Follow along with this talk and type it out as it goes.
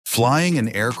Flying an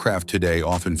aircraft today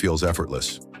often feels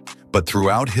effortless, but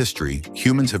throughout history,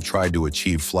 humans have tried to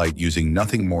achieve flight using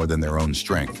nothing more than their own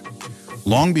strength.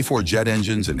 Long before jet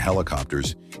engines and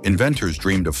helicopters, inventors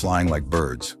dreamed of flying like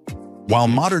birds. While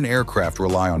modern aircraft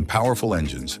rely on powerful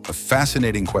engines, a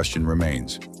fascinating question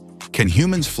remains. Can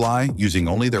humans fly using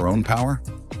only their own power?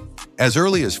 As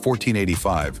early as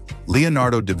 1485,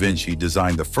 Leonardo da Vinci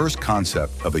designed the first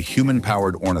concept of a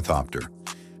human-powered ornithopter,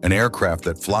 an aircraft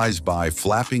that flies by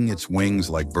flapping its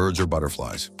wings like birds or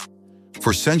butterflies.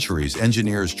 For centuries,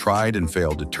 engineers tried and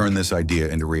failed to turn this idea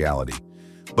into reality,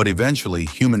 but eventually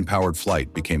human-powered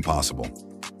flight became possible.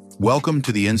 Welcome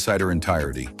to the Insider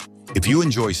Entirety. If you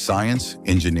enjoy science,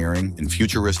 engineering, and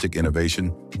futuristic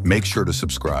innovation, make sure to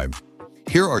subscribe.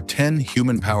 Here are 10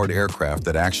 human-powered aircraft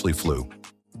that actually flew.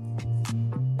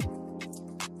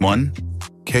 1.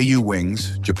 Ku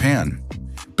Wings, Japan.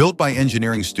 Built by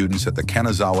engineering students at the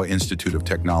Kanazawa Institute of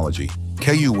Technology,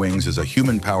 Ku Wings is a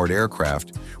human-powered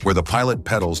aircraft where the pilot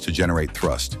pedals to generate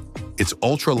thrust. Its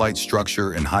ultra-light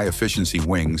structure and high-efficiency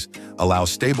wings allow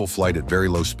stable flight at very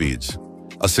low speeds.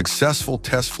 A successful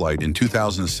test flight in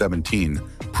 2017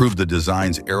 proved the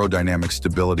design's aerodynamic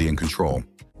stability and control.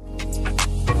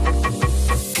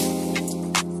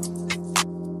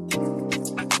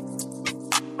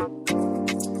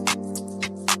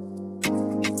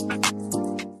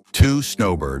 2.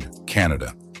 Snowbird,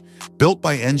 Canada. Built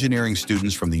by engineering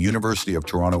students from the University of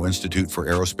Toronto Institute for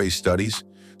Aerospace Studies,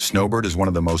 Snowbird is one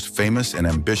of the most famous and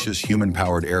ambitious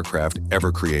human-powered aircraft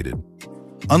ever created.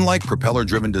 Unlike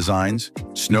propeller-driven designs,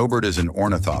 Snowbird is an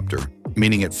ornithopter,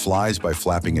 meaning it flies by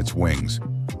flapping its wings,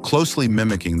 closely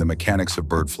mimicking the mechanics of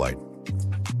bird flight.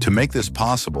 To make this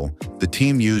possible, the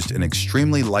team used an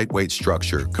extremely lightweight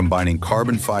structure combining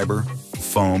carbon fiber,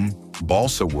 foam,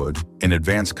 balsa wood, and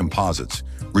advanced composites,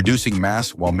 reducing mass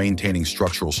while maintaining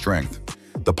structural strength.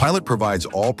 The pilot provides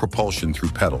all propulsion through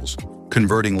pedals,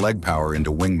 converting leg power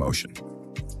into wing motion.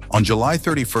 On July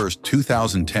 31,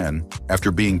 2010,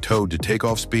 after being towed to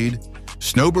takeoff speed,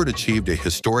 Snowbird achieved a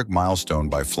historic milestone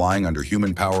by flying under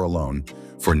human power alone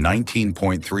for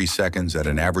 19.3 seconds at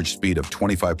an average speed of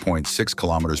 25.6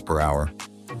 kilometers per hour,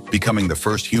 becoming the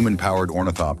first human-powered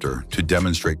ornithopter to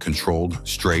demonstrate controlled,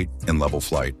 straight, and level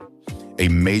flight. A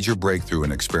major breakthrough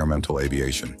in experimental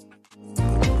aviation.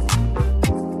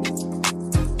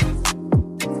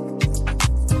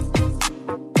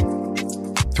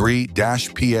 3.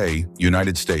 -PA,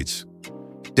 United States.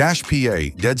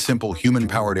 -PA, Dead Simple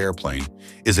Human-Powered Airplane,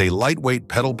 is a lightweight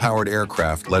pedal-powered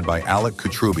aircraft led by Alec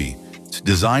Kutruby,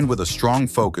 designed with a strong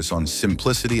focus on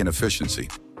simplicity and efficiency.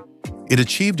 It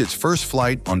achieved its first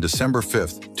flight on December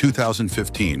 5,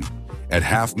 2015, at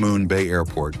Half Moon Bay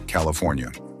Airport,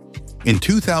 California. In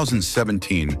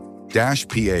 2017,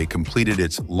 -PA completed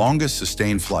its longest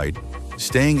sustained flight,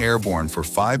 staying airborne for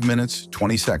 5 minutes,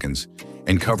 20 seconds,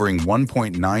 and covering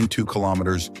 1.92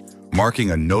 kilometers, marking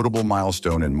a notable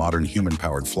milestone in modern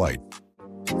human-powered flight.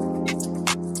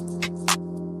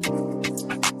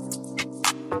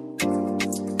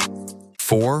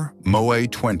 4. Moe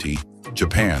 20,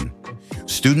 Japan.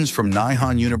 Students from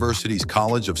Nihon University's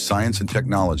College of Science and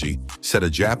Technology set a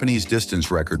Japanese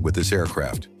distance record with this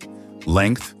aircraft.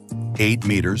 Length, 8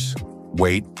 meters,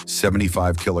 weight,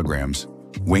 75 kilograms,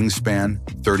 wingspan,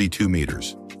 32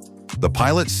 meters. The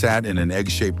pilot sat in an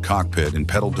egg-shaped cockpit and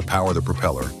pedaled to power the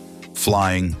propeller,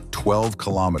 flying 12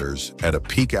 kilometers at a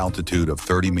peak altitude of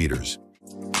 30 meters.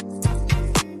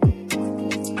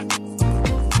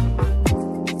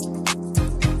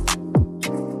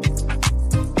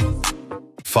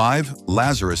 5.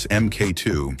 Lazarus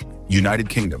Mk2, United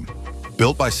Kingdom.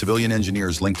 Built by civilian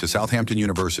engineers linked to Southampton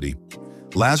University,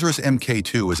 Lazarus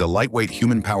Mk2 is a lightweight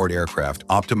human-powered aircraft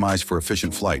optimized for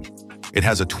efficient flight. It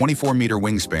has a 24-meter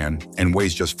wingspan and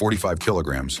weighs just 45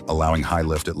 kilograms, allowing high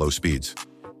lift at low speeds.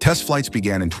 Test flights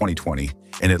began in 2020,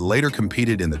 and it later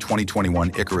competed in the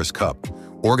 2021 Icarus Cup,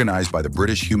 organized by the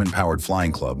British Human-Powered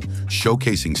Flying Club,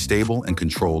 showcasing stable and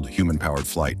controlled human-powered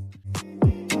flight.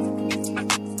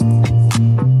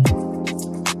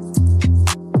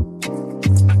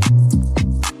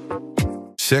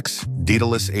 6.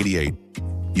 Daedalus 88,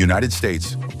 United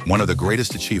States, one of the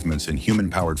greatest achievements in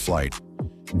human-powered flight.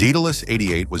 Daedalus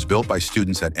 88 was built by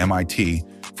students at MIT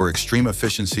for extreme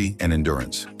efficiency and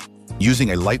endurance.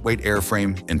 Using a lightweight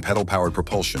airframe and pedal-powered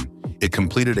propulsion, it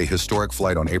completed a historic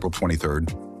flight on April 23,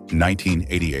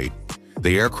 1988.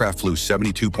 The aircraft flew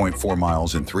 72.4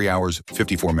 miles in 3 hours,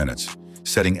 54 minutes,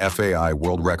 setting FAI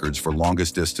world records for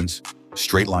longest distance,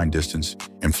 straight-line distance,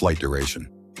 and flight duration,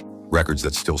 records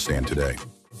that still stand today.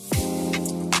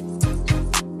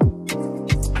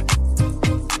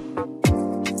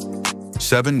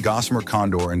 7. Gossamer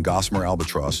Condor and Gossamer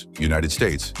Albatross, United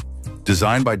States.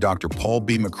 Designed by Dr. Paul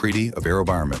B. McCready of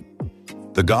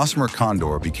AeroVironment. The Gossamer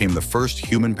Condor became the first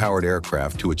human-powered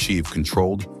aircraft to achieve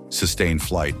controlled, sustained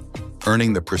flight,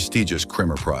 earning the prestigious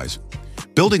Krimmer Prize.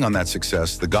 Building on that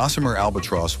success, the Gossamer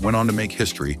Albatross went on to make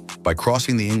history by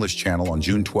crossing the English Channel on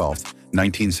June 12,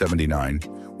 1979,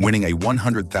 winning a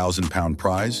 100,000-pound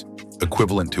prize,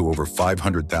 equivalent to over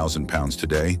 500,000 pounds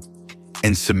today,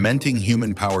 and cementing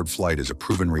human-powered flight as a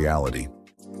proven reality.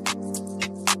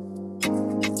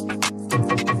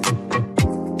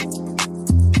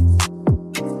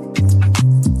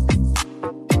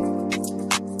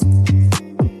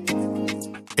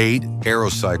 Eight.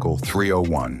 Aerocycle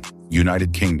 301,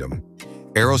 United Kingdom.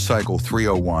 Aerocycle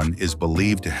 301 is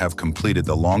believed to have completed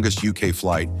the longest UK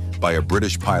flight by a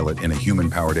British pilot in a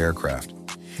human-powered aircraft.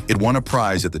 It won a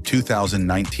prize at the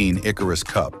 2019 Icarus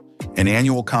Cup, an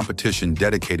annual competition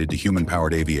dedicated to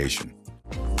human-powered aviation.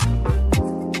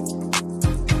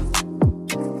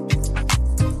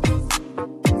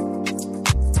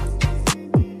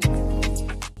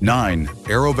 9.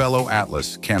 Aerovelo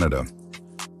Atlas, Canada.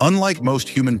 Unlike most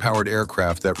human-powered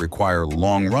aircraft that require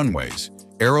long runways,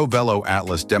 Aerovelo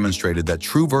Atlas demonstrated that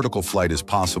true vertical flight is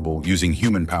possible using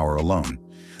human power alone.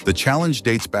 The challenge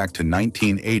dates back to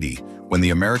 1980, when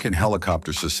the American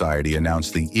Helicopter Society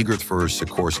announced the Egerth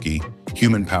Sikorsky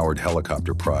Human-Powered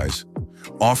Helicopter Prize,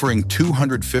 offering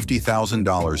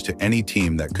 $250,000 to any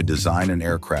team that could design an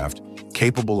aircraft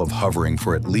capable of hovering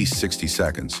for at least 60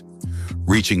 seconds,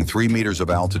 reaching 3 meters of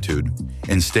altitude,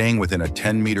 and staying within a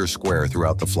 10-meter square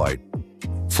throughout the flight.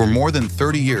 For more than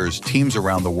 30 years, teams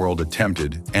around the world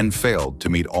attempted and failed to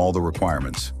meet all the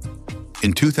requirements.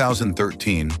 In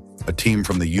 2013, a team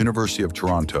from the University of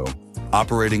Toronto,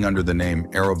 operating under the name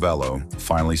Aerovelo,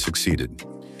 finally succeeded.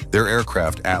 Their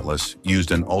aircraft, Atlas,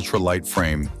 used an ultralight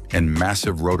frame and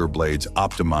massive rotor blades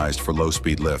optimized for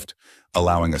low-speed lift,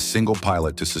 allowing a single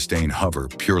pilot to sustain hover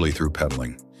purely through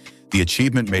pedaling. The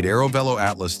achievement made Aerovelo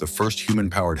Atlas the first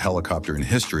human-powered helicopter in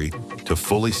history to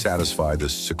fully satisfy the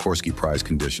Sikorsky Prize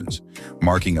conditions,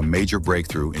 marking a major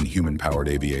breakthrough in human-powered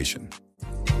aviation.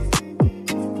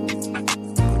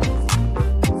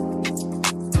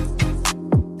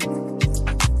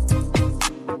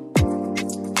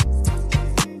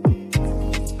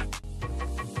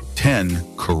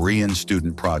 Korean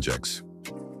student projects.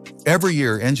 Every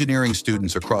year, engineering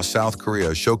students across South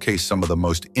Korea showcase some of the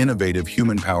most innovative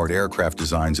human-powered aircraft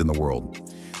designs in the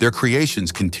world. Their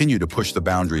creations continue to push the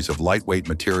boundaries of lightweight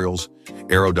materials,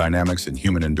 aerodynamics, and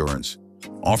human endurance,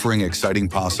 offering exciting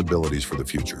possibilities for the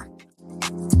future.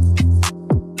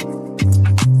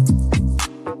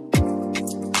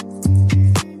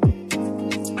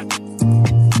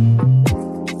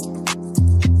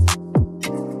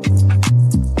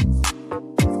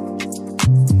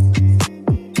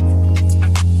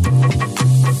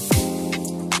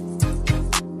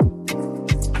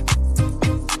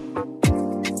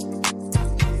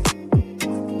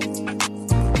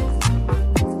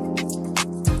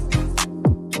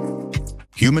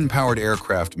 Human-powered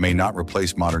aircraft may not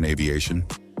replace modern aviation,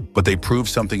 but they prove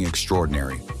something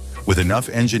extraordinary. With enough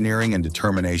engineering and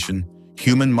determination,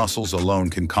 human muscles alone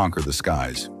can conquer the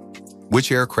skies.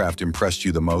 Which aircraft impressed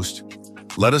you the most?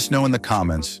 Let us know in the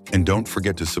comments, and don't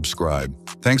forget to subscribe.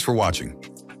 Thanks for watching.